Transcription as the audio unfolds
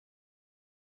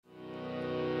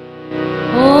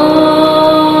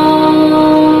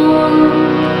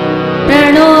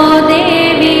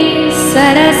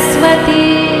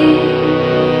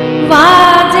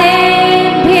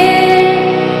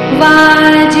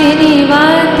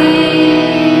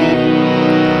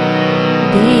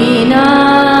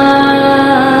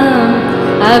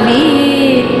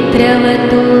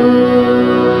पवित्रवतु।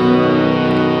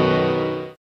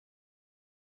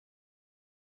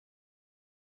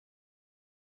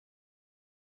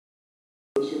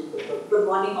 Good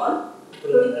morning all.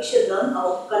 Today we shall learn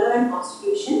about color and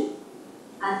constitution,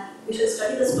 and we shall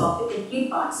study this topic in 3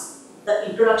 parts: the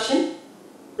introduction,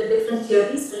 the different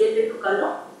theories related to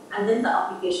color, and then the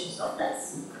applications of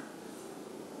dyes.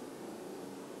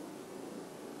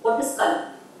 What is color?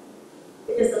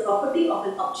 It is the property of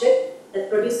an object that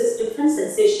produces different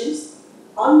sensations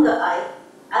on the eye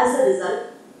as a result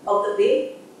of the way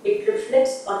it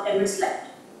reflects or emits light.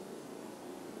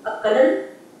 A color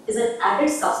is an added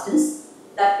substance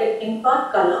that can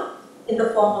impart color in the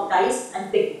form of dyes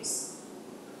and pigments.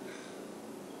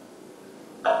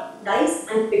 Dyes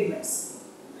and pigments.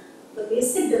 The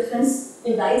basic difference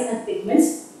in dyes and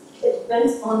pigments, it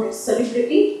depends on its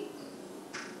solubility.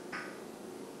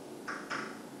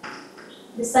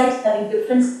 Besides having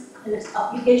difference in its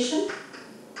application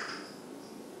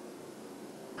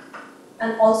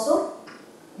and also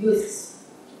uses.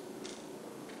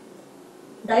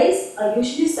 Dyes are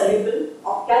usually soluble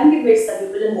or can be made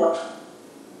soluble in water,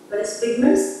 whereas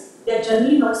pigments, they are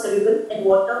generally not soluble in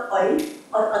water, oil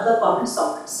or other common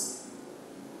solvents.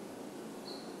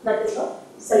 That is the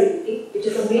solubility, which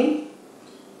is the main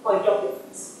point of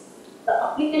difference. The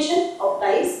application of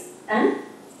dyes and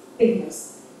pigments.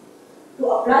 To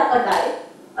apply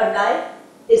a dye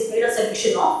is made a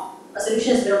solution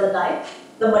is made of the dye.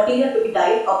 The material to be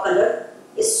dyed or colored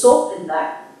is soaked in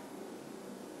that,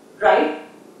 dried,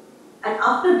 and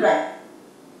after drying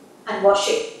and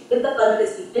washing, if the color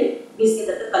is eaten, we say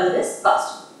that the color is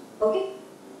cast. Okay?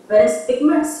 Whereas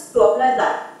pigments, to apply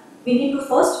that, we need to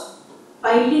first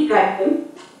finely grind them,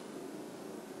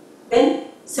 then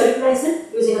solubilize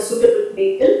it using a suitable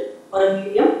vehicle or a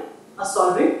medium, a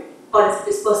solvent or as a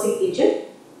dispersing agent,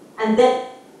 and then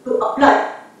to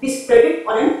apply, we spread it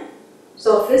on a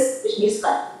surface which needs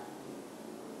color.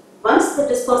 Once the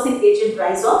dispersing agent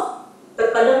dries off,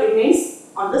 the color remains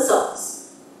on the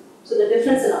surface. So the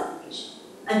difference in application.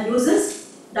 And uses,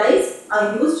 dyes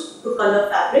are used to color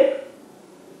fabric,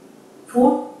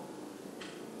 food,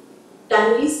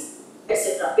 tanneries,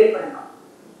 etc., paper and all.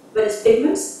 Whereas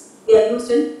pigments, they are used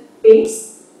in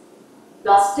paints,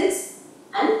 plastics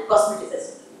and cosmetics,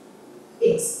 etc.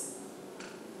 Inks.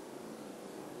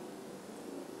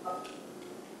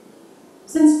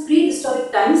 Since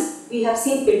prehistoric times, we have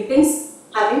seen paintings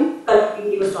having color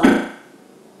being used on it.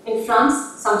 In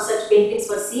France, some such paintings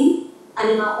were seen,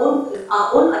 and in our own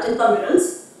Ajanta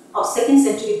murals of 2nd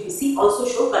century BC also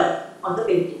show color on the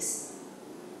paintings.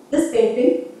 This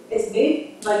painting is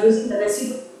made by using the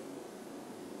residue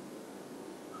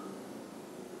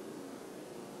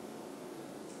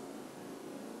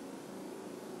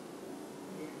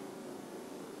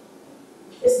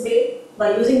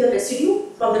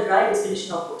from the dry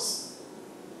distillation of woods.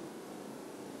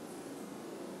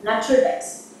 Natural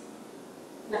dyes.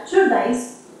 Natural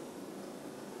dyes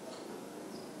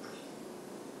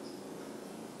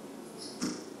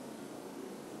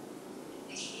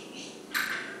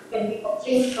can be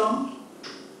obtained from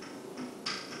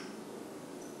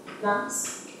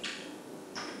plants,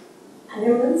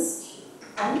 animals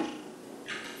and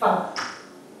fungi.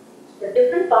 The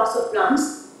different parts of plants,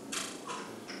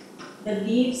 the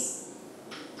leaves,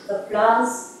 the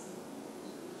flowers,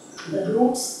 the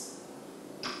roots,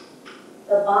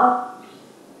 the bark,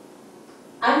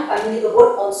 and finally the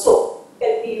wood also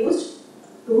can be used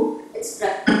to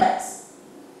extract dyes.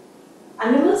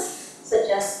 Animals such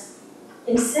as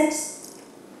insects,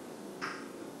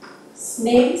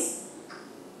 snails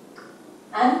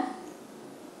and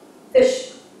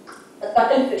fish, the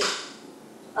cuttlefish,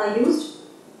 are used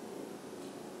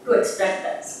to extract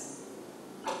dyes.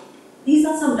 These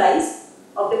are some dyes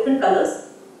of different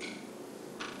colors: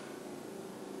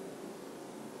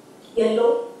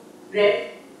 yellow,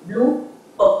 red, blue,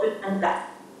 purple and black.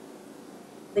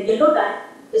 The yellow dye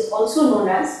was also known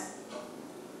as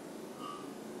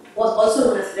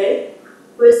red,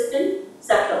 quercetin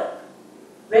safflower.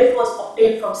 Red was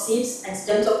obtained from seeds and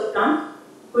stems of the plant,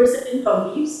 quercetin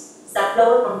from leaves,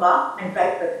 safflower from bark and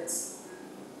dried petals.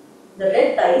 The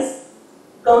red dyes,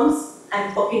 kermes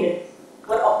and cochineal,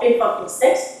 were obtained from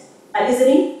insects,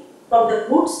 alizarin from the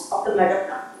roots of the madder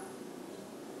plant.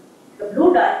 The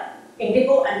blue dye,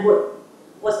 indigo and wood,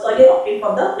 was earlier obtained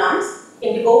from the plants,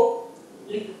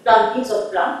 plant leaves of the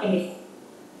plant indigo.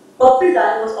 Purple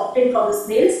dye was obtained from the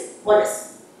snails,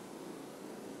 mollusks,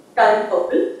 tyrant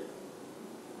purple,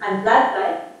 and black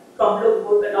dye from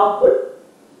logwood,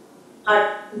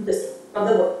 from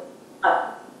the wood. Hard.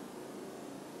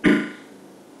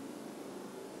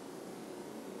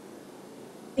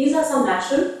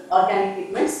 natural organic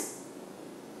pigments,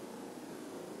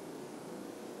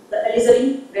 the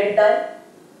alizarin red dye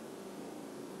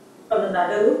from the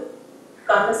madder root,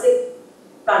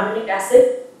 carbonic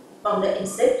acid from the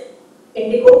insect,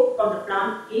 indigo from the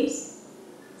plant leaves,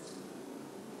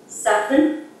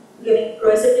 saffron giving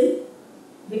quercetin,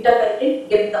 beta carotene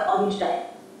giving the orange dye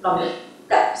from the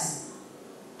caps.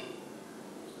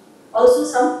 Also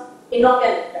some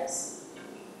inorganic dyes,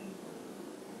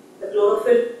 the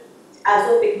chlorophyll,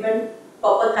 azopigment,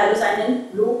 copper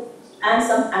tyrosine blue, and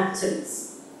some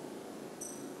antioxidants.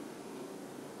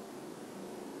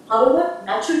 However,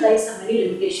 natural dyes have many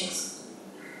limitations.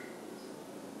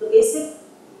 The basic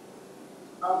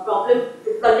problem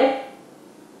to collect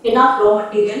enough raw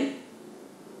material,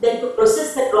 then to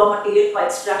process that raw material for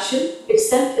extraction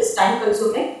itself is time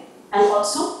consuming and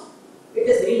also it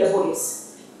is very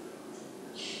laborious.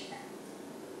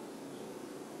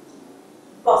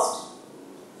 Cost.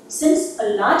 Since a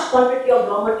large quantity of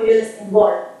raw material is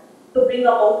involved to bring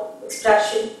about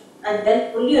extraction and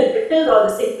then only a little or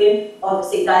the same paint or the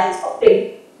same dye is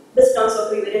obtained, this turns out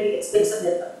to be very expensive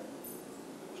method.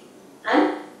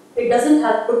 And it doesn't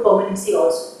have good permanency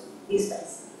also, these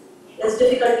dyes. There is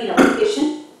difficulty in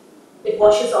application, it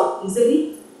washes out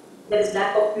easily, there is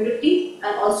lack of purity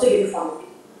and also uniformity.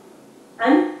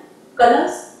 And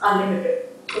colors are limited.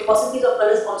 The possibilities of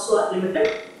colors also are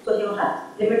limited, so you have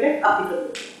limited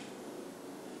applicability.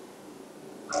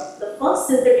 The first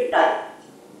synthetic dye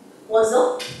was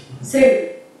a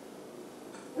cylinder.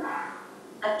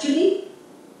 Actually,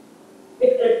 in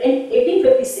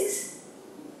 1856,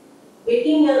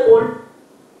 18-year-old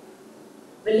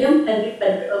William Henry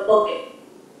Perkin,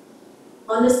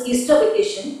 on his Easter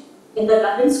vacation in the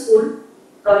London School,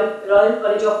 Royal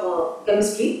College of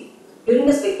Chemistry, during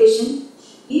his vacation,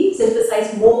 he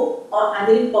synthesized mauve or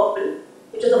aniline purple,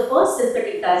 which is the first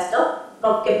synthetic diester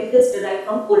from chemicals derived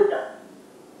from coal tar.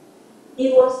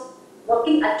 He was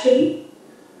working actually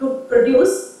to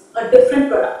produce a different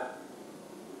product,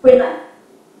 quinine,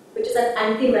 which is an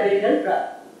anti-malarial drug,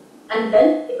 and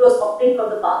then it was obtained from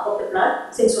the bark of the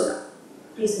plant cinchona,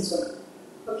 tree cinchona.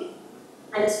 Okay,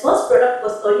 and his first product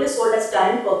was earlier sold as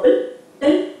styrene purple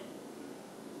till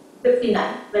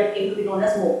 59, where it came to be known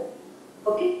as mauve.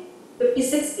 Okay,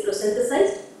 56 it was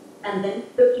synthesized, and then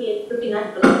 58, 59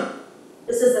 it was made.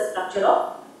 This is the structure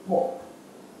of mauve.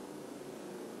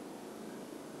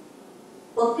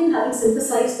 Perkin, having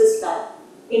synthesized this dye,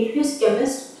 introduced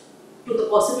chemists to the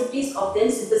possibilities of then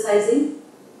synthesizing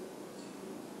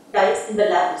dyes in the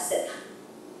lab itself.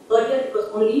 Earlier it was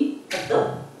only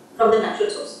from the natural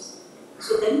sources.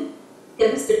 So then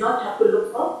chemists did not have to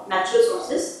look for natural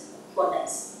sources for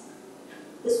dyes.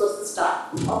 This was the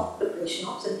start of preparation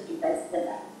of synthetic dyes in the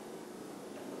lab.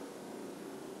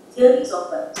 Theories of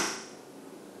colors.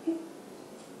 Okay.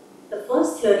 The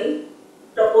first theory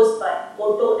proposed by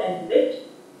Otto and Witt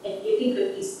in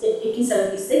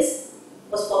 1876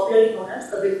 was popularly known as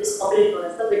the Witt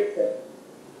theory.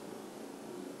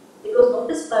 It was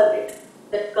noticed by Witt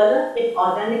that color in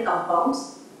organic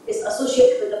compounds is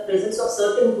associated with the presence of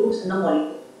certain groups in the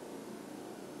molecule.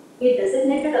 He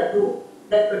designated a group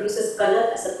that produces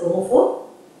color as a chromophore.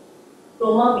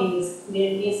 Chroma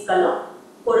means color,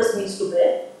 phorus means to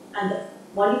bear, and the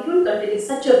molecule containing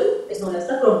such a group is known as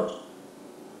the chromogen.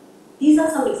 These are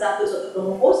some examples of the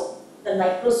chromophores: the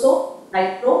nitroso,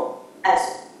 nitro,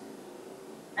 azo.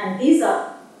 And these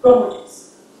are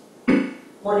chromogens,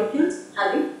 molecules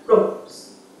having chromophores.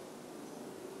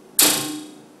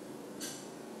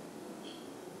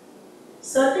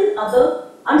 Certain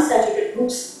other unsaturated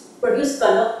groups produce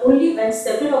color only when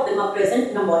several of them are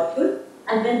present in a molecule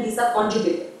and when these are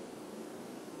conjugated.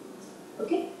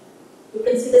 Okay? You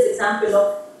can see this example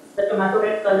of the tomato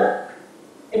red color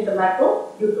in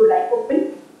tomato due to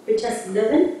lycopene, which has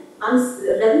 11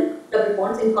 double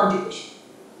bonds in conjugation.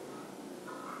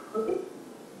 Okay?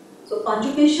 So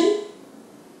conjugation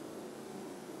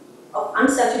of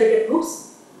unsaturated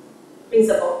groups brings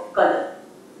about color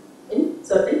in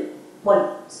certain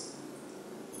molecules.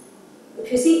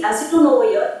 If you see acetone over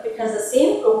here, it has the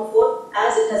same chromophore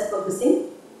as it has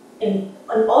focusing. In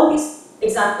all these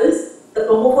examples, the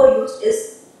chromophore used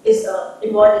is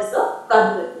involved is the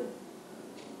carbonyl.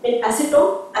 In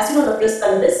acetone appears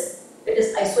colorless. It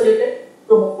is isolated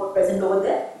chromophore present over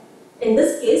there. In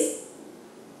this case,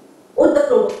 both the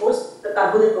chromophores, the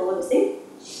carbonyl chromosome,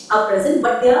 are present,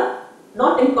 but they are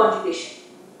not in conjugation.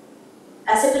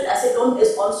 Acetone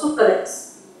is also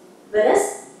colorless,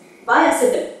 whereas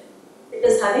biacetyl, it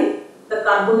is having the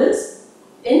carbonyls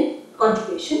in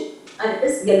conjugation and it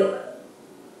is yellow color.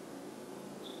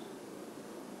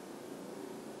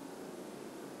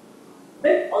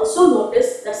 But also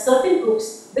notice that certain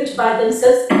groups which by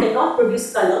themselves cannot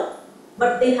produce color,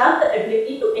 but they have the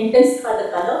ability to intensify the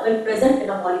color when present in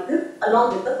a molecule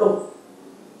along with the chromophore.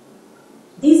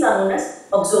 These are known as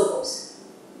oxochromes.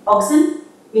 Oxen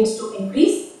means to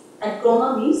increase and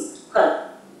chroma means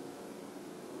color.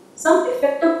 Some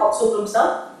effective oxochromes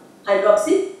are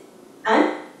hydroxy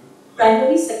and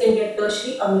primary, secondary and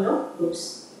tertiary amino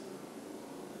groups.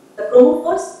 The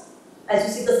chromophores, as you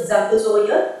see the examples over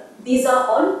here, these are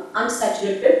all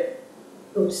unsaturated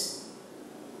groups.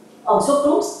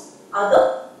 Oxochromes are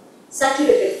the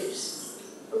saturated groups.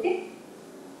 Okay?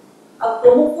 A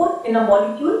chromophore in a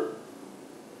molecule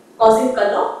causing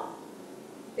color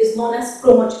is known as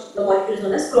chromogen. The molecule is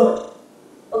known as chromogen.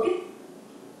 Okay?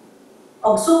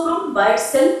 Oxochrome by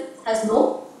itself has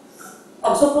no,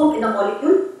 oxochrome in a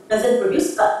molecule doesn't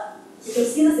produce color. You can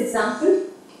see this example.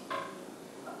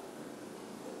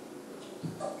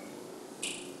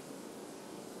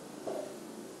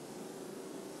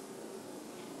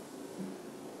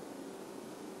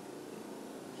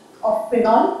 Of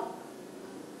phenol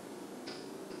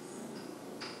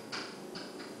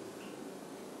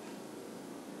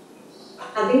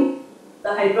having the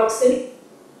hydroxyl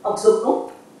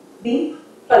oxochrome being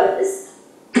colorless.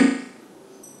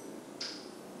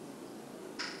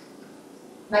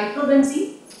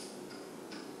 Nitrobenzene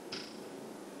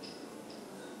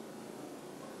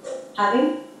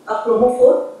having a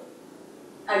chromophore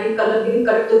adding color, giving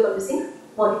color to the missing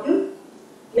molecule.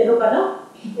 Yellow color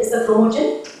is the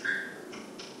chromogen.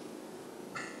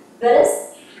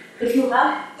 Whereas if you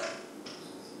have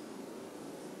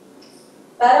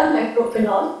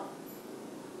para-nitrophenol,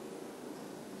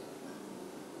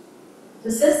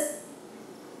 this is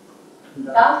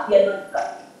dark yellow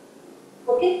color.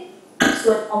 Okay?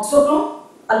 So an oxochrome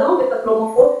along with the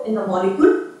chromophore in the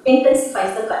molecule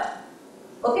intensifies the color.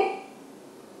 Okay?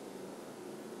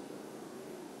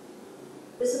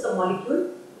 This is the molecule.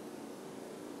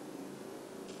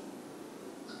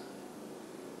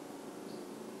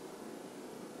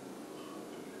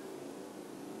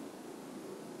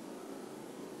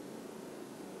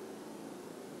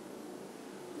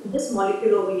 This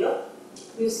molecule over here,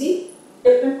 you see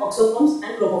different oxochromes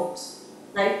and chromophores.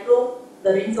 Nitro,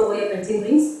 the rings over here, benzene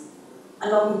rings,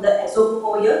 along with the SO group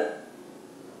over here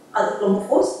are the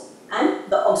chromophores,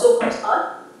 and the oxochromes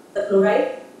are the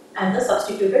chloride and the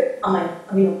substituted amino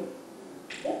group.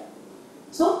 Okay?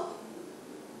 So,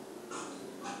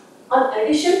 on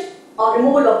addition or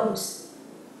removal of groups,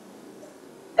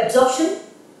 absorption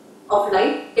of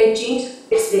light can change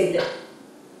its wavelength.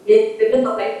 Wavelength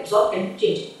of light absorbed can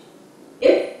change.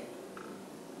 If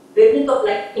wavelength of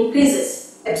light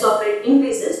increases, absorbed light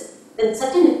increases, then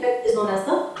such an effect is known as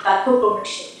the bathochromic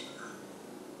shift.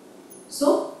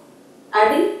 So,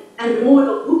 adding and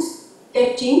removal of groups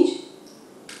can change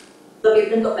the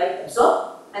wavelength of light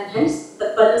absorbed, and hence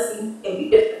the color scheme can be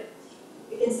different.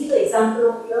 You can see the example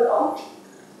over here of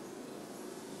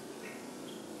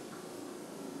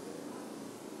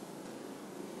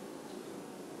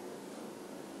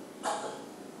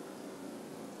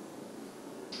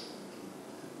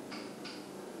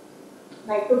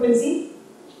nitrobenzene,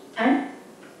 and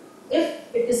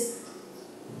if it is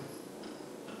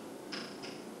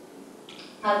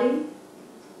having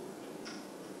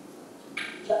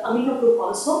the amino group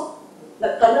also,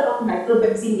 the color of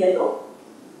nitrobenzene yellow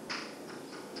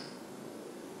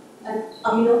and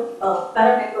amino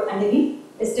para-nitroadenine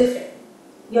is different.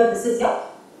 Here this is your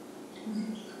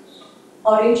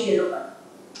orange yellow color.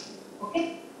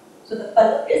 Okay, so the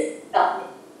color is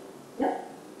darkening. Yeah,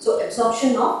 so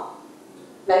absorption of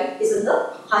light is in the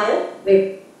higher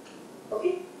wavelength.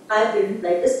 Okay, higher wavelength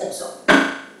light is absorbed.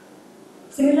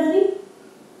 Similarly,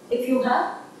 if you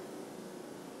have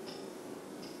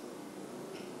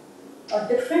a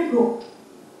different group,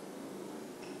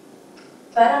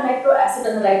 para-nitro acid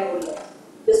analyte over here,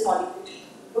 this molecule.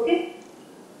 Okay,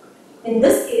 in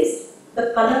this case,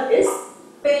 the color is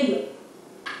pale yellow.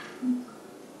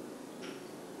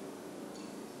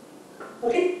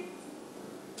 Okay,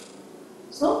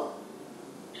 so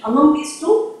among these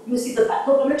two, you see the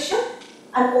bathochromic shift,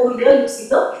 and over here you see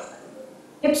the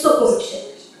hypsochromic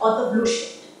shift or the blue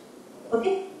shift.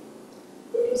 Okay,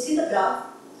 if you see the graph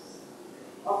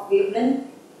of wavelength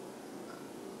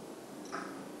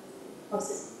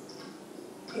versus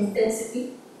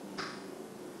intensity,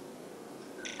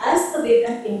 as the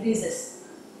wavelength increases,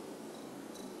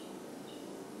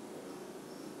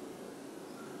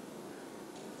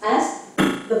 as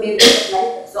the wavelength of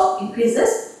light absorbed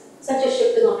increases, such a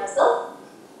shift is known as the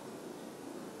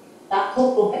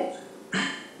bathochromic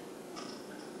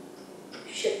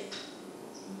shift.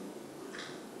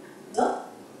 The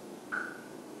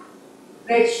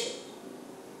red shift.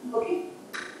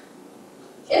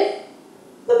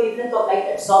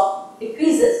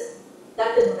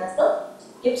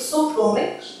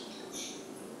 ipsochromic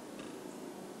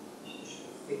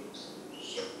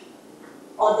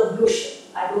or the blue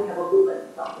shift. I don't have a blue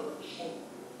color.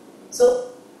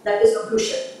 So that is a blue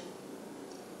shift.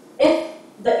 If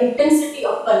the intensity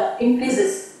of color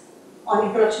increases on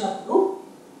introduction of blue,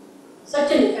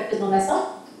 such an effect is known as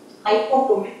a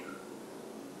hypochromic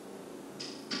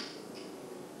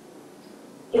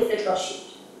effect or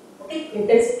shift. Okay,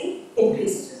 intensity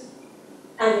increases,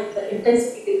 and if the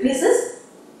intensity decreases,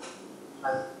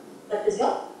 that is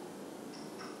your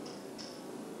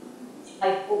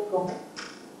hypochromic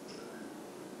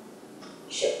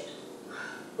shift.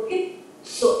 Okay,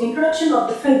 so introduction of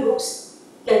different groups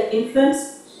can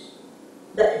influence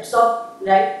the absorbed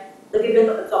light, the wavelength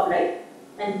of absorbed light,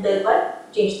 and thereby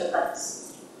change the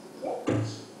colors. Yeah.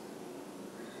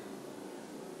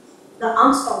 The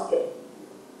Armstrong theory.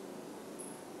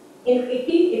 In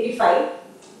 1885,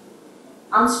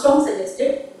 Armstrong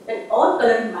suggested that all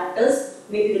coloring matters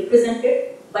may be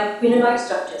represented by quinoid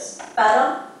structures,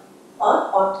 para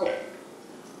or ortho.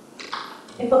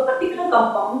 If a particular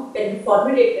compound can be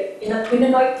formulated in a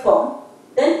quinoid form,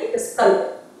 then it is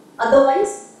colored.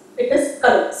 Otherwise, it is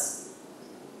colorless.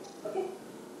 Okay?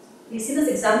 You see this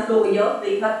example over here where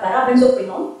you have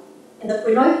para-benzoquinone. In the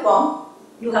quinoid form,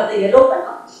 you have the yellow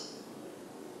color,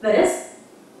 whereas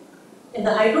in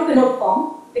the hydroquinone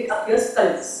form, it appears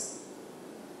colorless.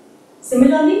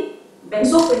 Similarly,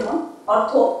 benzoquinone,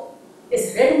 ortho,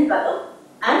 is red in color,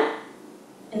 and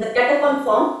in the catechol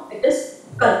form, it is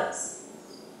colorless.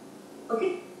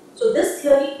 Okay? So this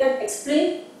theory can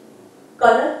explain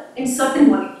color in certain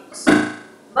molecules,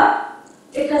 but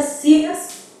it has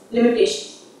serious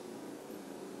limitations.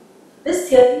 This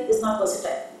theory is not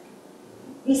versatile.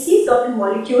 We see certain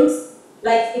molecules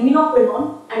like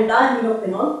iminoquinone and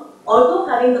diaminoquinone, although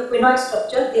having the quinoid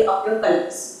structure, they appear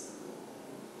colorless.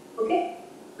 Okay?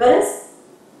 Whereas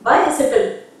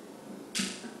biacetyl,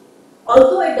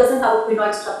 although it doesn't have a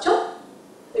quinoid structure,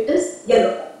 it is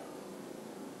yellow color.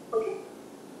 Okay?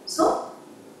 So,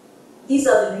 these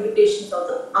are the limitations of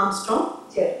the Armstrong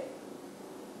theory.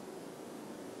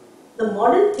 The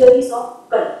modern theories of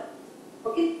color.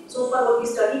 Okay? So far what we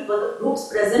studied were the groups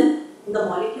present in the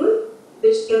molecule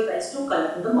which give rise to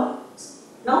color in the molecules.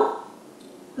 Now,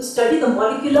 to study the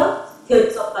molecular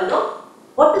theories of color,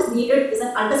 what is needed is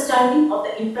an understanding of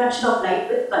the interaction of light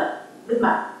with color, with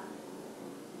matter.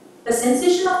 The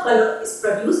sensation of color is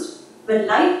produced when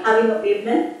light having a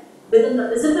wavelength within the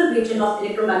visible region of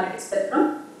electromagnetic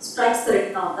spectrum strikes the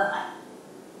retina of the eye.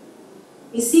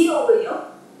 We see over here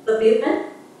the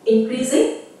wavelength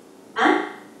increasing and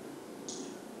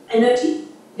energy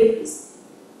decreasing.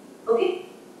 Okay?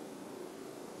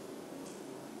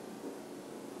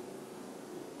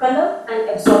 Color and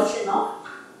absorption of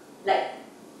light.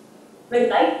 When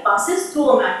light passes through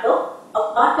a matter,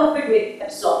 a part of it may be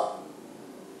absorbed.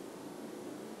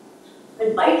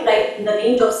 When white light in the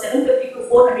range of 750 to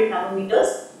 400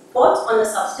 nanometers falls on a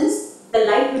substance, the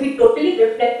light will be totally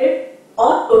reflected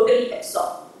or totally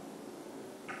absorbed.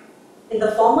 In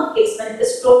the former case, when it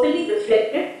is totally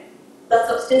reflected, the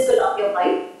substance will appear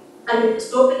white, and when it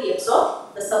is totally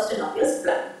absorbed, the substance appears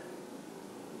black.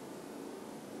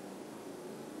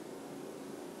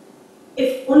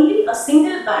 If only a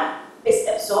single band is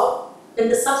absorbed, then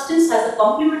the substance has a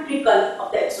complementary color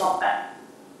of the absorbed band.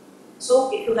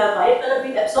 So, if you have violet color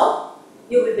being absorbed,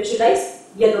 you will visualize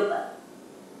yellow color.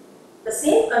 The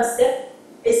same concept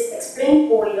is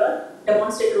explained over here,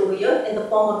 demonstrated over here in the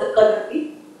form of the color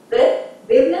wheel, where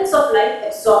wavelengths of light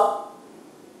absorbed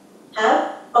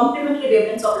have complementary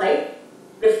wavelengths of light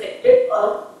reflected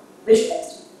or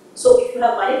visualized. So, if you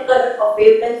have violet color of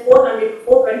wavelength 400 to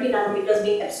 420 nanometers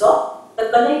being absorbed, the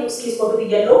color you see is going to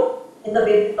be yellow in the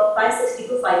wavelength of 560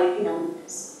 to 580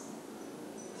 nanometers.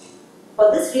 For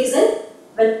this reason,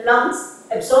 when plants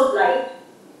absorb light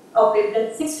of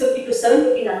wavelength 650 to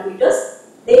 750 nanometers,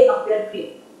 they appear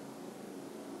green.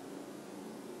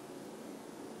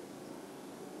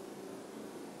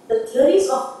 The theories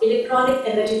of electronic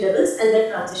energy levels and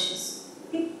their transitions.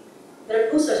 Okay. There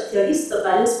are two such theories, the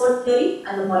valence bond theory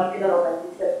and the molecular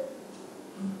orbital theory.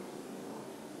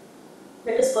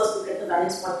 Let us first look at the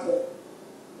valence bond theory.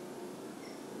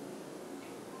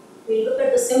 We look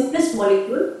at the simplest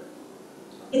molecule,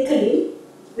 ethylene,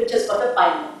 which has got a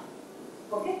pi bond.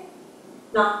 Okay.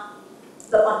 Now,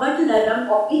 the orbital diagram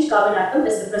of each carbon atom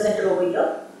is represented over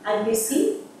here, and we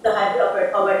see the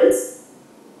hybrid orbitals.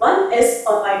 One s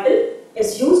orbital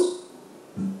is used,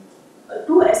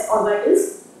 two s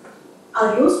orbitals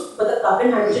are used for the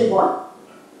carbon-hydrogen bond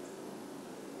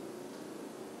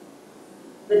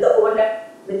with the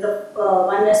overlap with the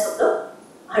oneness of the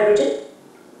hydrogen,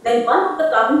 then one of the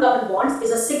carbon-carbon bonds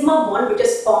is a sigma bond which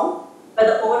is formed by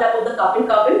the overlap of the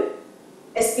carbon-carbon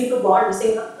sp2 bond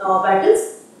using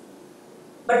orbitals.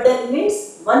 But there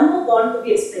remains one more bond to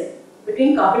be explained.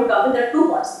 Between carbon-carbon there are two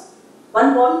bonds.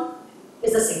 One bond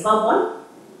is a sigma bond,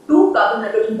 two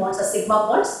carbon-hydrogen bonds are sigma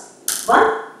bonds,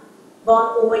 one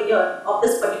bond over here of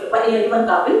this particular one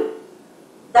carbon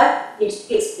that needs to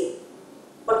be explained.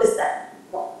 What is that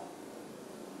bond?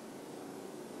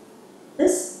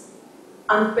 This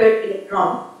unpaired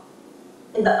electron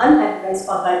in the unhybridized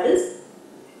orbitals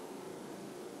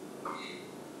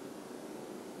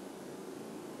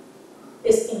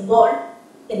is involved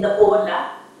in the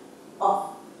overlap of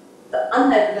the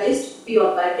unhybridized p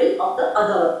orbital of the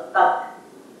other carbon,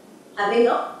 having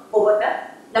a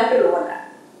overlap, lateral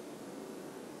overlap.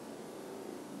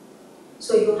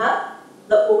 So you have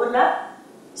the overlap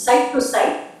side to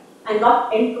side and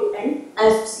not end to end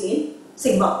as you see in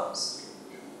sigma bonds.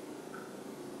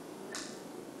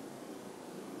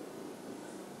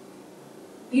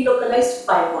 Delocalized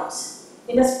pi bonds.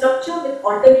 In a structure with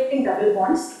alternating double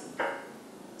bonds,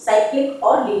 cyclic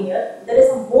or linear, there is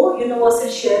a more universal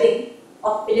sharing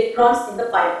of electrons in the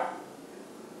pi bond.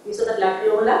 You saw the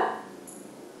lateral overlap.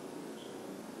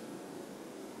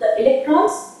 The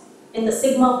electrons in the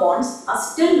sigma bonds are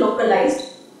still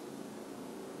localized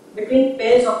between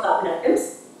pairs of carbon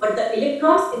atoms, but the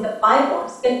electrons in the pi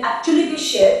bonds can actually be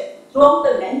shared throughout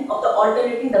the length of the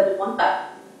alternating double bond pattern.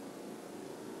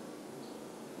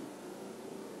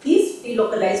 These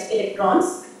delocalized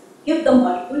electrons give the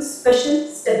molecule special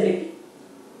stability.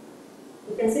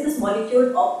 You can see this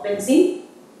molecule of benzene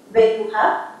where you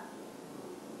have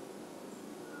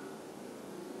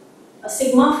a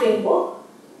sigma framework,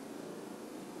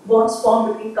 bonds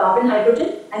formed between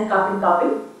carbon-hydrogen and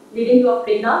carbon-carbon, leading to a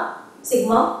planar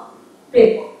sigma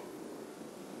framework.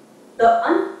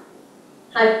 The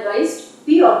unhybridized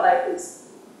p orbitals,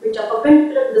 which are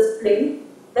perpendicular to this plane,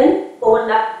 then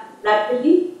overlap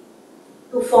laterally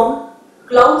to form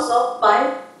clouds of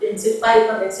pi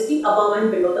density above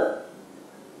and below the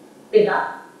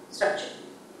planar structure.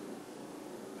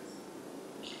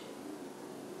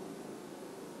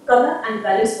 Color and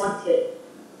valence bond theory.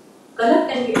 Color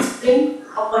can be explained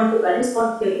according to valence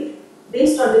bond theory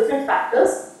based on different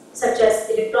factors such as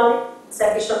electronic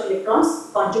excitation of electrons,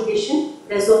 conjugation,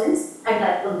 resonance, and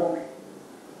dipole moment.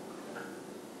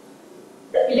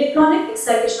 The electronic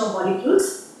excitation of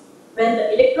molecules, when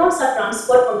the electrons are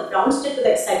transferred from the ground state to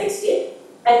the excited state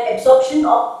and absorption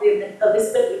of visible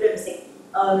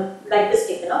light is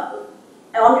taken up.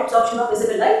 On absorption of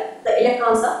visible light, the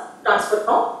electrons are transferred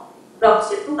from ground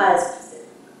state to higher state,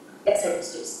 excited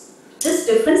states. This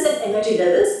difference in energy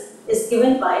levels is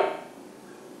given by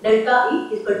delta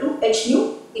E equal to h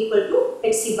nu equal to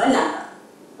hc by lambda.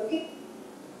 Okay.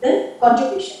 Then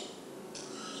conjugation.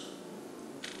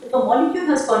 If a molecule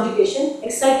has conjugation,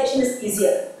 excitation is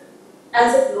easier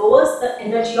as it lowers the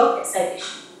energy of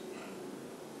excitation.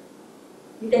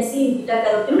 You can see in beta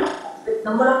carotene, with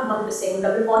number of the same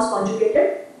double bonds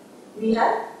conjugated, we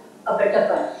have a better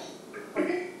color.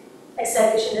 Okay.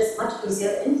 Excitation is much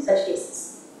easier in such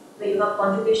cases where you have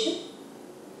conjugation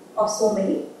of so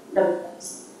many double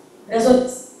bonds.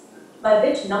 Resonance, by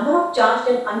which number of charged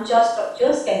and uncharged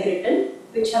structures can be written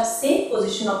which have same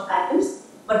position of atoms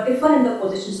but differ in the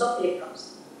positions of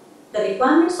electrons. The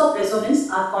requirements of resonance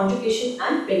are conjugation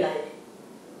and planarity.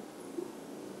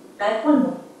 Dipole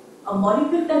moment. A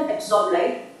molecule can absorb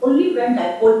light only when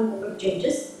dipole moment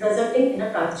changes, resulting in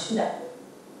a transition dipole.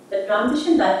 The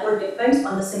transition dipole depends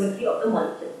on the symmetry of the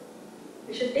molecule.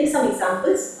 We should take some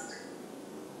examples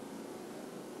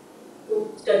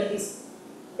to study these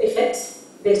effects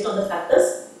based on the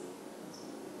factors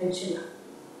mentioned now.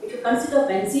 If you consider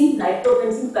benzene,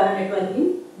 nitrobenzene,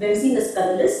 para-nitroaniline, benzene is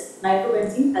colorless,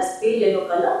 nitrobenzene has pale yellow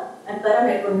color, and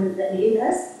para-nitroaniline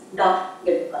has dark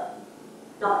yellow color.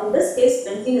 Now, in this case,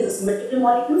 benzene is a symmetrical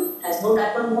molecule, has no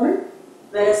dipole moment,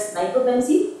 whereas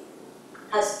nitrobenzene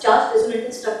has charged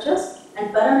resonating structures,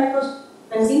 and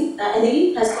para-nitrobenzene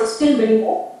aniline has got still many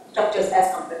more structures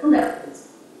as compared to nitrobenzene.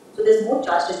 So, there is more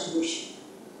charge distribution.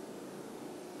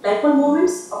 Dipole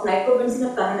moments of nitrobenzene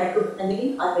and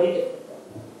para-nitroaniline are very different.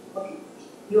 Okay.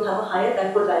 You have a higher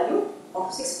dipole value of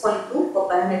 6.2 for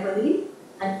para-nitroaniline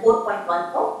and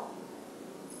 4.1 for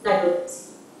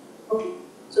nitrobenzene. Okay.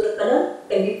 So the color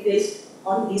can be based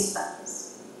on these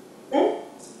factors. Then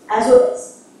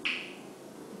azoles.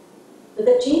 With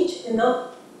the change in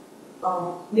the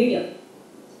medium,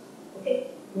 okay,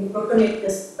 we protonate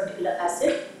this particular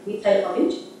acid, methyl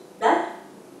orange, that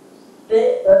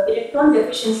the electron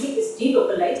deficiency is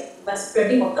delocalized by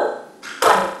spreading of the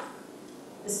pi.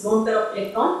 This lone pair of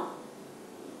electron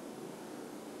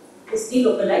is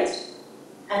delocalized,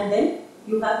 and then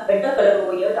you have better color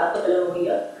over here, darker color over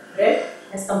here, red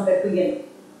as compared to yellow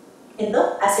in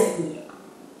the acidic medium.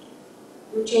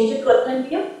 You change it to alkaline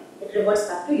medium, it reverts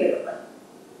back to yellow color.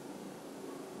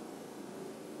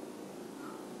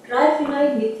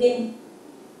 Triphenyl methane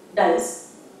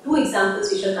dyes, two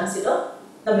examples we shall consider,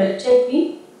 the malachite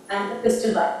green and the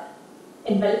crystal violet.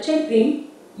 In malachite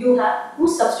green, you have two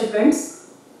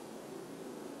substituents,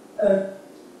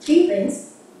 three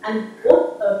rings, and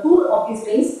both two of these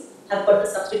rings have got the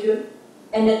substituent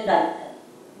NL dimethyl.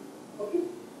 Okay.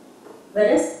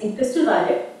 Whereas in crystal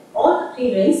violet, all the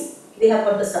three rings they have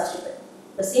got the substituent,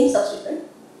 the same substituent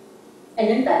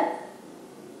NL dimethyl.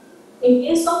 In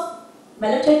case of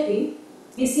malachite green,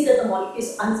 we see that the molecule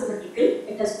is unsymmetrical.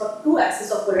 It has got two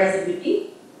axes of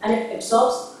polarizability and it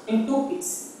absorbs in two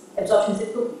peaks. Absorption is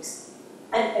in two peaks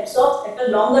and absorbs at a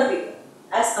longer rate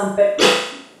as compared to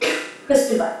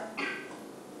crystal violet.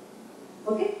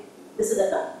 Okay, this is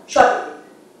at a shorter rate.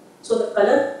 So the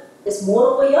color is more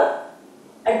over here.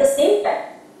 At the same time,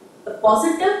 the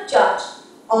positive charge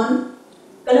on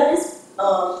color is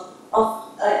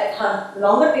at a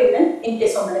longer wavelength in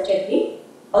case of malachite green.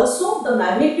 Also, the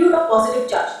magnitude of positive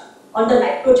charge on the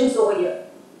nitrogens over here,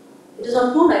 it is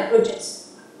on two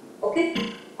nitrogens, okay,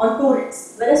 on two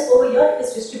rings, whereas over here it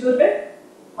is distributed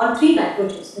on three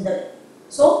nitrogens in the ring.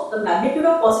 So, the magnitude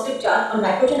of positive charge on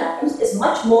nitrogen atoms is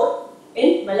much more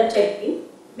in malachite green,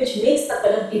 which makes the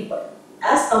color deeper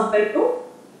as compared to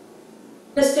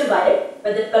crystal violet,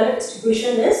 where the color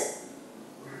distribution is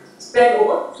spread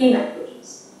over three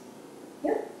nitrogens.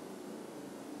 Yeah.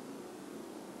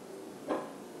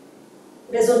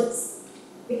 Resonance.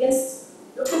 We can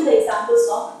look at the examples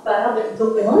of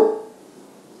parabenzoquinone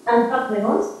and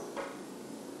proquinones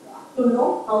to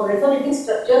know how resonating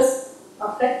structures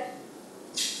affect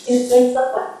influence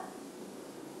the color.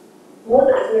 More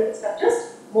the resonating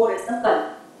structures, more is the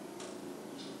color.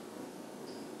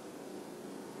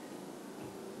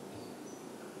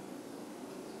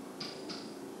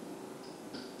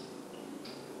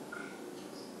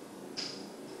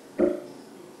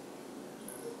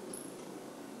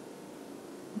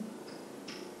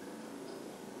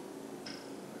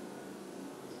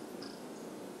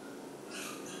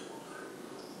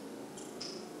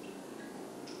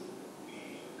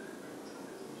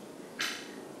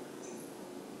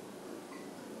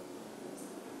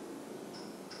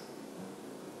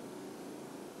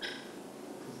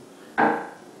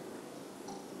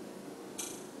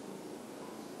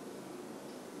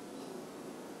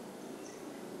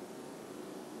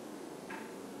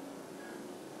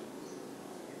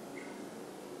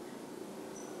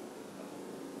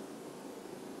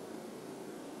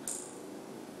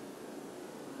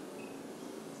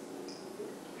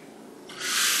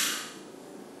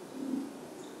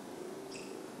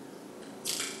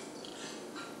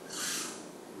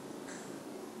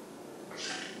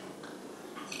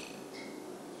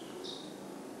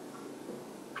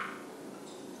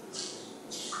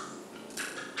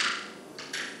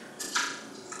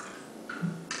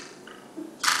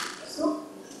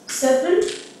 Several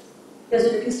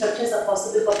resonating structures are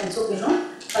possible for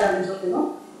benzoquinone,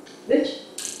 parabenzoquinone, which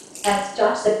has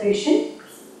charge separation,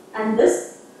 and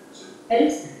this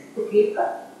helps to create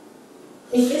color.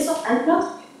 In case of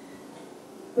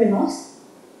anthraquinones,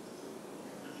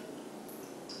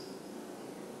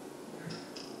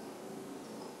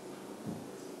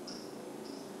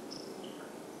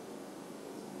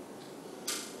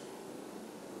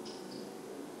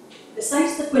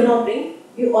 besides the quinone ring,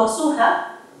 you also have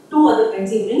two other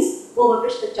benzene rings over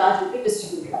which the charge will be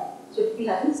distributed. So it will be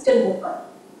having still more color.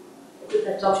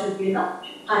 The absorption will be in a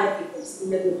higher frequency in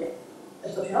the wavelength.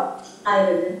 Absorption of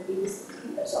higher wavelength is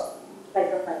absorbed by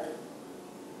the fiber.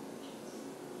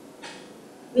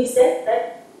 We said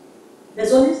that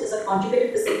resonance is a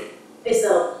conjugated physics, is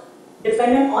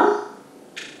dependent on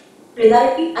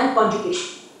plenarity and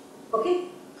conjugation. Okay?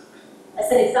 As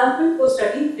an example for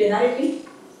studying plenarity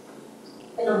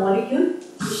in a molecule,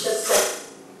 we shall study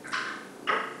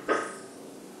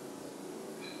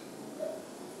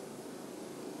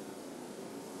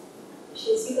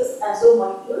this azo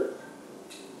molecule.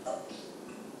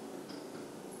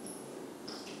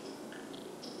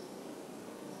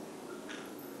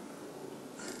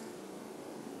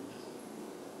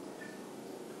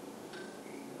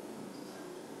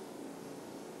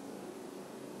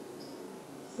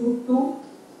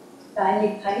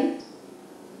 Dimethyl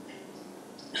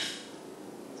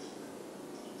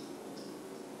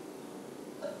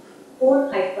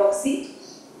 4-hydroxy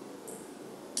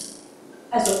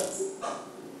azoxy.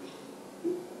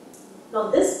 Now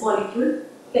this molecule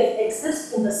can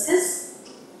exist in the cis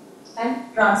and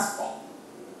trans form.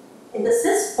 In the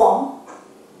cis form,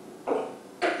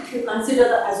 if you consider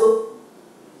the azo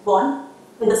bond,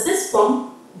 in the cis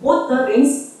form, both the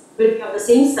rings will be on the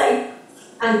same side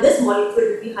and this molecule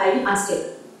will be highly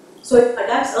unstable. So it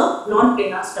adapts a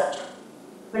non-planar structure.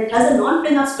 When it has a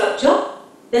non-planar structure,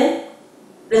 then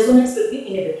resonance will be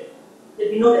inhibited. There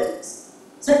will be no resonance.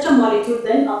 Such a molecule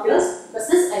then appears, the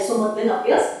cis isomer then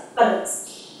appears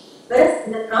colorless. Whereas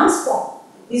in the trans form,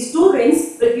 these two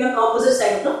rings will be on the opposite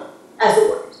side of the azo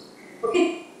bond.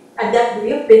 Okay? And that will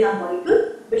be a planar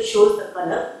molecule which shows the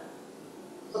color.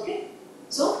 Okay?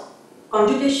 So,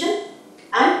 conjugation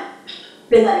and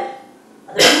planarity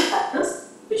are the two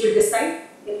factors which will decide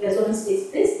if resonance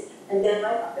takes place and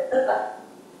thereby affect the color.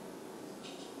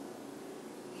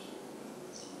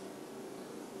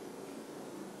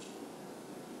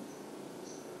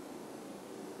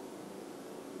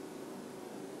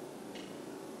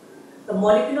 The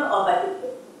molecular orbital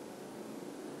theory.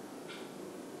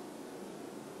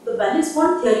 The valence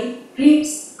bond theory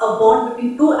treats a bond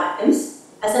between two atoms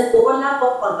as an overlap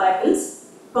of orbitals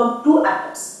from two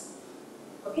atoms.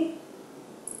 Okay?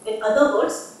 In other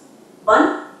words,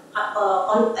 one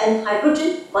on an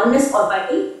hydrogen oneness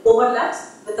orbital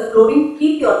overlaps with a chlorine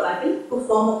 3p orbital to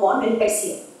form a bond in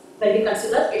HCl, when we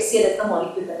consider HCl as the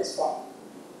molecule that is formed.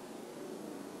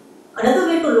 Another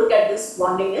way to look at this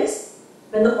bonding is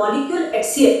when the molecule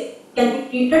HCl can be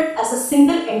treated as a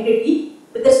single entity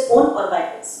with its own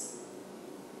orbitals.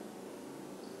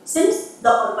 Since the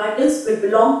orbitals will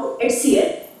belong to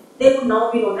HCl, they would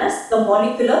now be known as the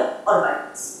molecular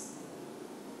orbitals.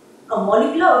 A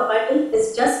molecular orbital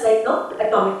is just like an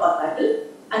atomic orbital,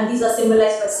 and these are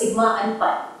symbolized by sigma and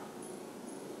pi.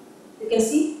 You can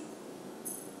see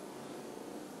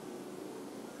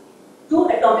two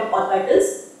atomic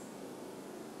orbitals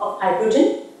of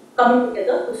hydrogen coming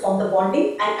together to form the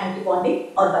bonding and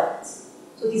anti-bonding orbitals.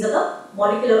 So these are the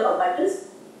molecular orbitals.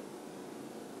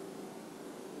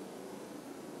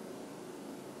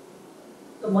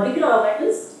 The molecular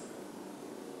orbitals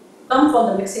come from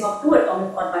the mixing of two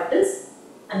atomic orbitals,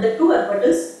 and the two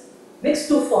orbitals mix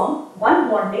to form one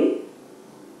bonding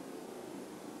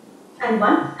and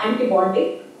one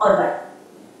anti-bonding orbital.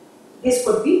 This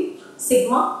could be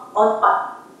sigma or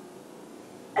pi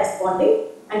as bonding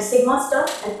and sigma star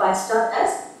and pi star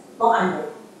as for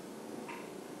unbonding.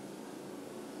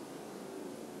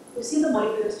 You see the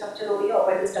molecular structure over here,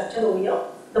 orbital structure over here.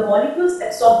 The molecules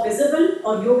absorb visible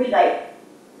or UV light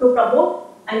to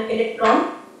promote an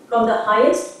electron from the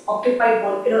highest occupied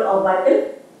molecular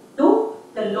orbital to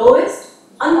the lowest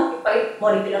unoccupied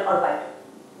molecular orbital.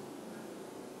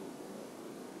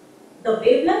 The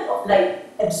wavelength of light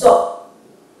absorbed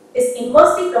is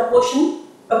inversely proportional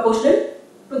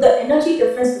to the energy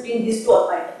difference between these two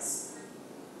orbitals,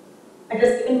 and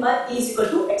is given by E is equal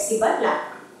to hc by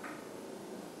lambda.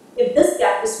 If this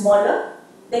gap is smaller,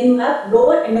 then you have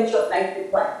lower energy of light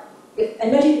required. If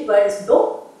energy required is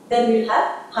low, then we will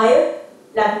have higher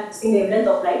wavelength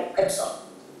of light absorbed.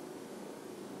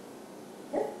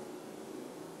 Yeah.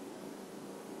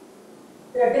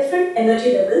 There are different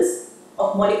energy levels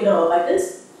of molecular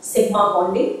orbitals: sigma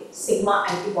bonding, sigma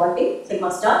anti-bonding, sigma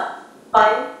star,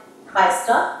 pi, pi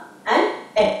star, and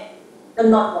n, the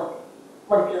non-bonding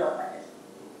molecular orbital.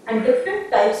 And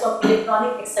different types of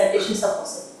electronic excitations are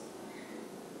possible.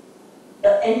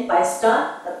 The n pi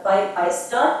star, the pi pi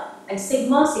star, and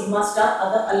sigma sigma star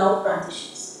are the allowed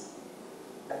transitions.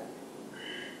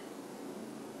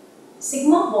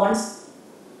 Sigma bonds,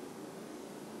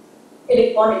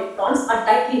 electrons are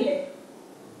tightly held.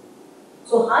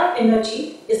 So high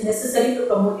energy is necessary to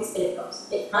promote these electrons.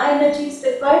 If high energy is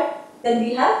required, then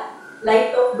we have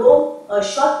light of low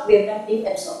short wavelength being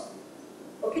absorbed,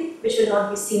 okay, which will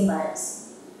not be seen by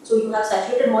us. So you have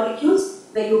saturated molecules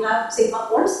where you have sigma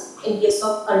bonds. In case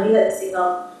of earlier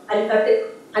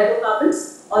aliphatic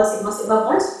hydrocarbons, all sigma sigma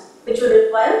bonds, which will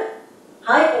require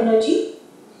high energy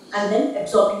and then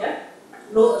absorbing at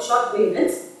low short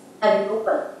wavelengths having no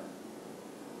color.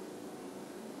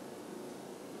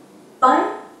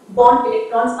 Pi bond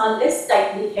electrons are less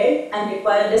tightly held and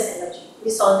require less energy.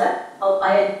 We saw that how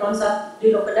pi electrons are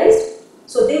relocalized,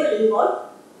 so they will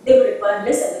require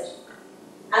less energy.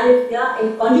 And if they are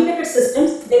in conjugated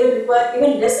systems, they will require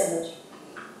even less energy.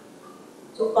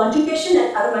 So conjugation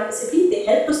and aromaticity, they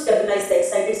help to stabilize the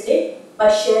excited state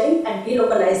by sharing and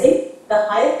relocalizing the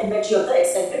higher energy of the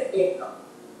excited electron.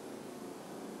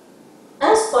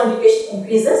 As conjugation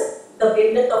increases, the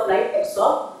wavelength of light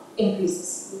absorbed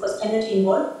increases because energy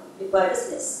involved required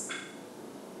is less.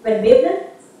 When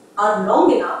wavelengths are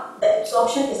long enough, the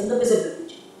absorption is in the visible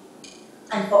region.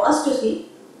 And for us to see,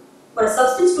 for a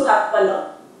substance to have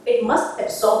color, it must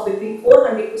absorb between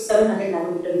 400 to 700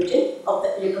 nanometer region of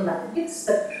the electromagnetic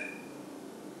spectrum.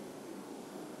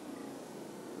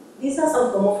 These are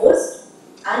some chromophores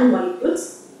and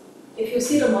molecules. If you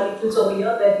see the molecules over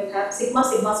here where we have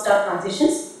sigma-sigma star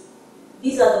transitions,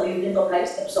 these are the wavelength of light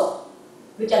absorbed,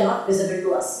 which are not visible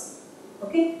to us.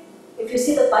 Okay? If you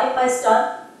see the pi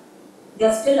star, they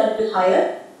are still a little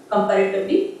higher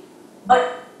comparatively,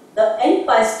 but the n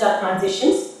pi star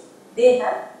transitions, they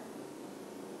have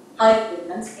higher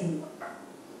wavelengths in them.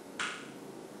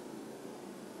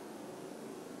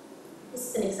 This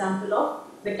is an example of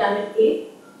vitamin A,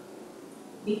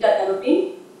 beta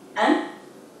carotene, and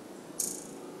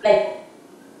glycine.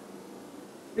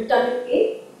 Vitamin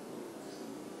A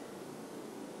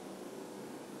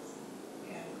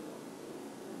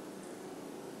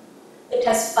it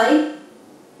has 5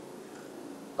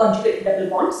 conjugated double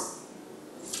bonds,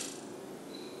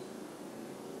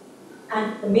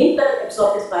 and the main color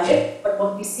absorbed is violet, but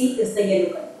what we see is the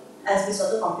yellow color, as we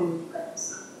saw the complementary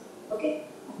colors. Okay,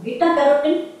 beta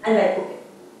carotene and lycopene.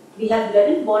 We have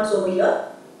 11 bonds over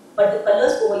here, but the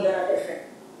colors over here are different.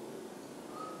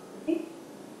 Okay,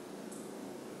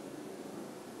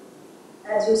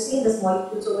 as you see in this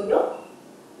molecules over here,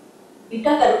 beta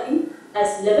carotene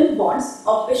has 11 bonds,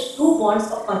 of which 2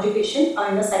 bonds of conjugation are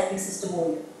in the cyclic system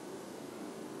over here.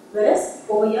 Whereas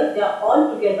over here they are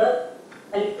all together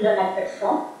electrolyte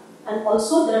form, and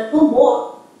also there are 2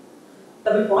 more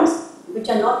double bonds which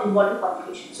are not involved in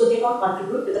conjugation, so they do not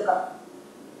contribute to the color.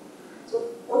 So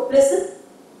both places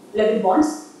 11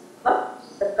 bonds, but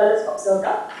the colors observed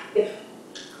are different.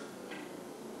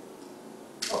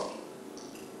 Okay.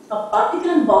 Now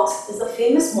particle and box is a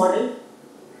famous model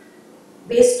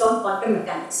based on quantum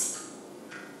mechanics.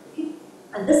 Okay.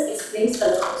 And this explains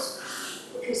color also.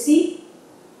 If you see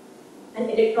an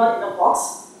electron in a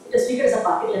box, it is treated as a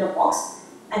particle in a box,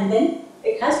 and then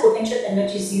it has potential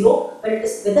energy 0 when it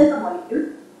is within the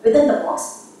molecule, within the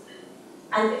box,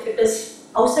 and if it is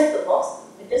outside the box,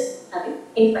 it is having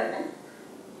infinite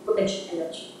potential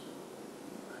energy.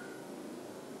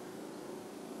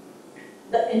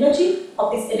 The energy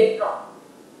of this electron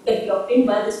can be obtained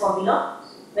by this formula,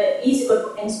 where E is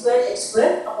equal to n square h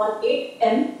square upon 8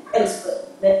 m l square,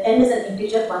 where n is an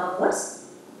integer 1 onwards,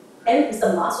 m is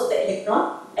the mass of the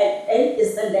electron, and l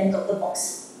is the length of the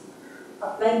box.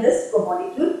 Applying this to a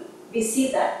molecule, we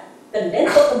see that the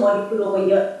length of the molecule over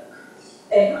here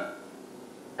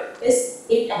is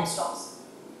 8 angstroms.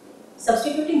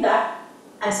 Substituting that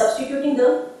and substituting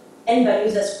the n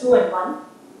values as 2 and 1,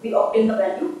 we obtain the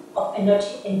value of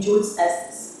energy in joules as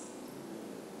this.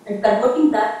 And converting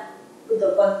that to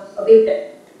the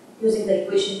wavelength using the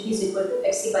equation E is equal to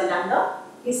fc by lambda,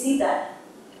 we see that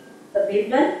the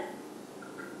wavelength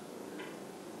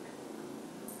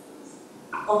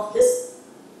of this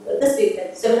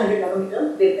wavelength, 700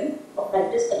 nanometer wavelength of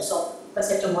light is absorbed by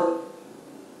such a molecule.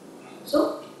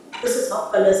 So this is how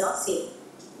colors are seen.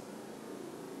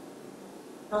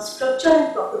 Now structure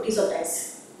and properties of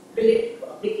dyes related to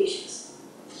applications.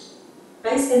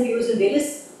 Dyes can be used in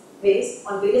various ways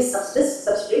on various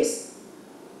substrates.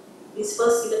 These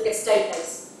first see the textile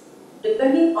dyes.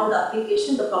 Depending on the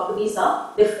application, the properties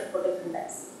are different for different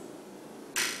dyes.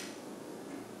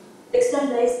 Textile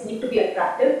dyes need to be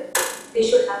attractive. They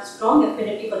should have strong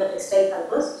affinity for the textile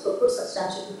fibers, so good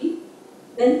substantiality.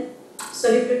 Then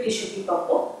solubility should be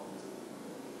proper.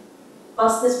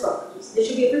 Fastness properties. They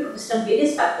should be able to withstand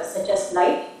various factors such as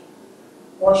light,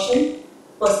 washing,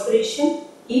 perspiration,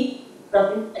 heat,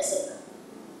 rubbing, etc.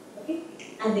 Okay?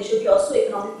 And they should be also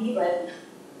economically viable.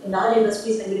 In our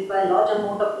industries, when we require a large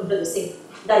amount of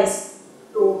dyes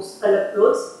to color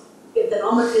clothes, if the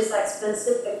raw materials are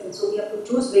expensive, so we have to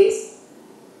choose ways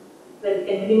where we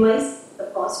can minimize the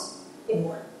cost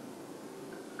involved.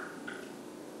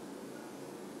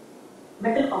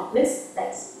 Metal complex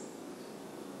dyes.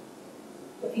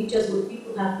 The features would be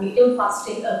to have medium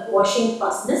washing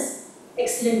fastness,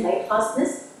 excellent light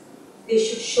fastness. They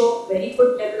should show very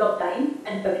good level of dyeing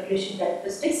and penetration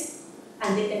characteristics,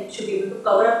 and they should be able to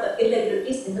cover up the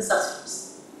irregularities in the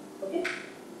substrates. Okay?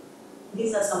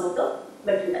 These are some of the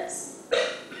metal dyes.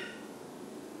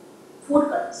 Food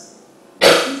colors.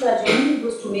 These are generally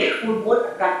used to make food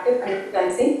more attractive and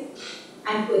appetizing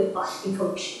and to impart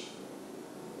information.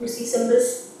 You see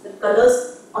symbols with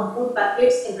colors on food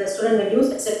packets in restaurant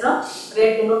menus, etc.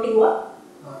 Red denoting what?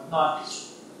 Not.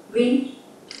 Green.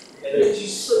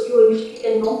 So you immediately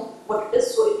can know what it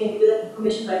is, so you can give you that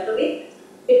information right away.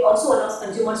 It also allows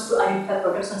consumers to identify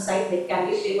products on site like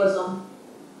candy flavors on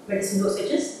medicine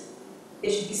dosages.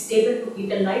 They should be stable to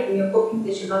heat and light. When you're cooking,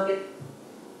 they should not get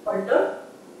altered.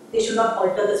 They should not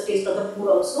alter the taste of the food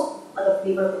also, or the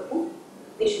flavor of the food.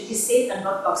 They should be safe and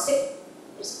not toxic.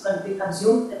 It's going to be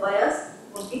consumed by us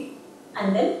only,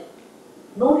 and then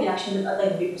no reaction with other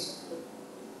ingredients of food.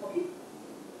 Okay.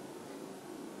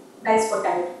 Dyes for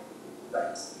tanning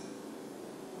products.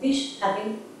 Fish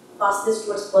having fastness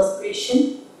towards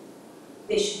perspiration.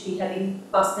 They should be having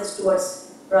fastness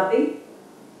towards rubbing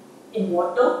in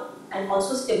water, and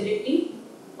also stability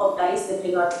of dyes with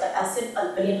regard to the acid,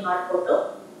 alkali and hard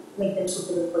water make them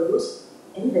suitable for use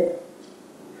in liver.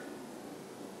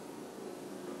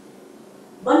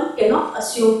 One cannot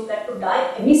assume that to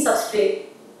dye any substrate,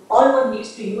 all one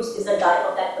needs to use is a dye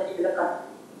of that particular color.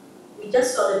 We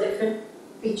just saw the different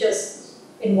features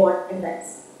involved in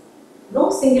dyes. No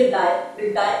single dye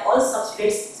will dye all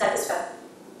substrates satisfactorily.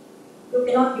 You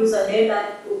cannot use a hair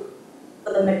dye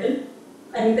for the metal,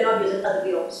 and you cannot use it other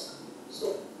way also.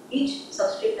 So each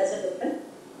substrate has a different.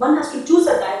 One has to choose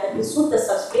a dye that will suit the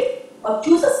substrate, or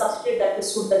choose a substrate that will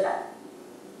suit the dye.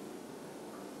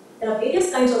 There are various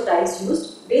kinds of dyes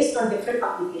used based on different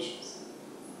applications.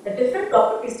 The different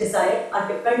properties desired are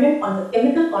dependent on the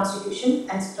chemical constitution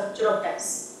and structure of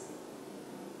dyes.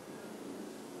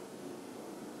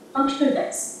 Functional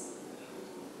dyes.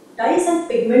 Dyes and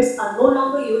pigments are no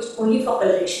longer used only for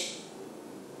coloration.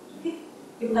 Okay?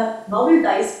 You have novel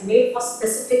dyes made for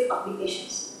specific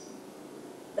applications.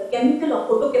 The chemical or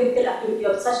photochemical activity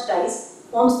of such dyes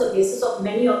forms the basis of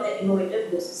many of their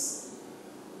innovative uses.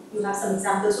 You have some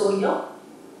examples over here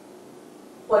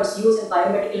for its use in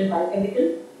biomedical and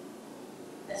biochemical,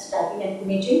 as tagging and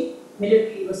imaging,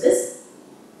 military uses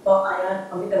for IR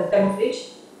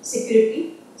camouflage,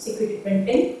 security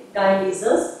printing, dye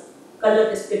lasers, color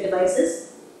display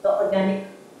devices, the organic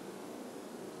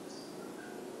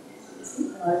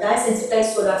dye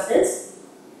sensitized solar cells.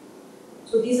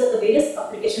 So these are the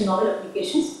various novel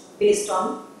applications based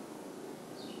on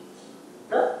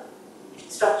the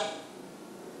structure.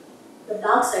 The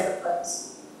dark side of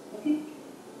colors. Okay?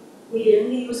 We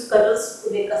generally use colors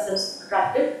to make ourselves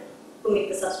attractive, to make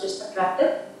the substance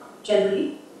attractive,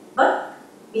 generally. But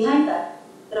behind that,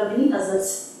 there are many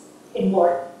hazards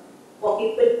involved for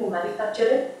people who manufacture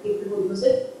it, people who use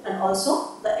it, and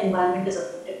also the environment is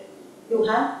affected. You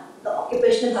have the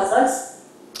occupational hazards,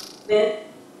 where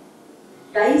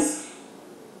dyes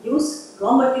use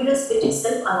raw materials which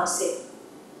itself are not safe.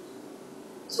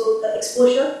 So the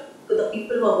exposure to the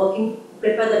people who are working,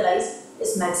 prepare the dyes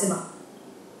is maximum.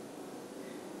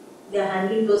 They are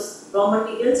handling those raw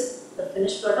materials, the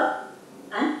finished product,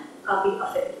 and are being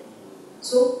affected.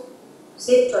 So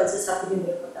safe choices have to be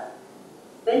made for that.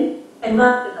 Then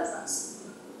environmental hazards.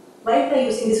 While they are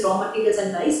using these raw materials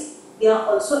and dyes, they are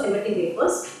also emitting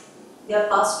vapors. They are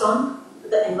passed on to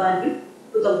the environment,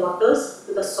 to the waters,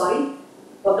 to the soil,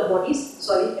 water bodies,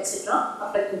 soil, etc.,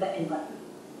 affecting the environment.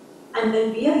 And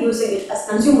when we are using it as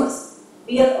consumers,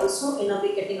 we are also in a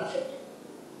way getting affected.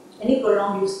 Any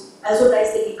prolonged use, azo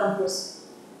dyes, they decompose.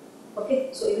 Okay,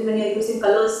 so even when we are using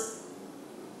colors,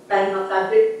 dyeing our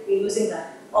fabric, we are using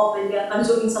that. Or when we are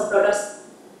consuming some products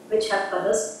which have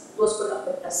colors, those could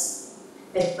affect us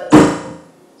very well.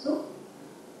 So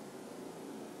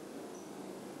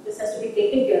this has to be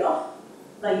taken care of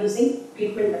by using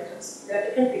treatment methods. There are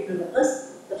different treatment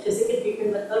methods: the physical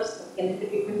treatment methods, the chemical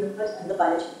treatment methods, and the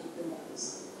biological treatment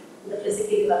methods. In the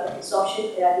physical, you have the absorption,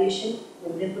 irradiation,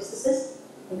 membrane processes.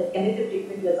 In the chemical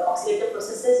treatment, you have the oxidative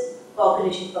processes,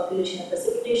 coagulation and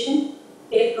precipitation,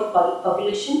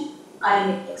 electrocoagulation,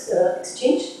 ionic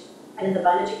exchange, and in the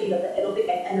biological, you have the aerobic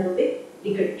and anaerobic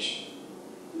degradation.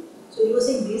 So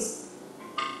using these,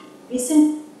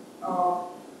 recent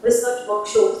research work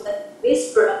shows that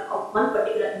waste product of one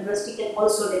particular industry can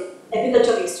also, like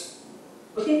agriculture waste,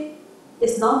 okay,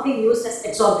 is now being used as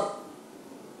adsorbent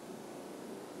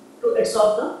to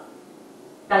absorb the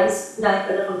dyes, dye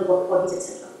color from the water bodies,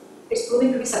 etc. It's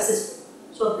proving to be successful.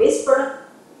 So a waste product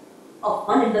of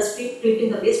one industry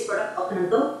treating the waste product of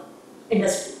another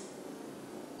industry.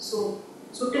 So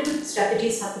suitable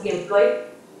strategies have to be employed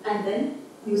and then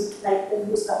use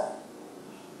color.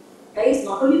 Dyes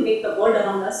not only make the world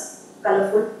around us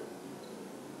colorful,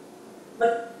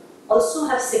 but also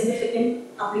have significant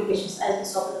applications, as we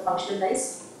saw with the functional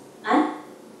dyes, and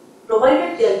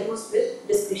provided they are used with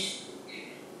discretion.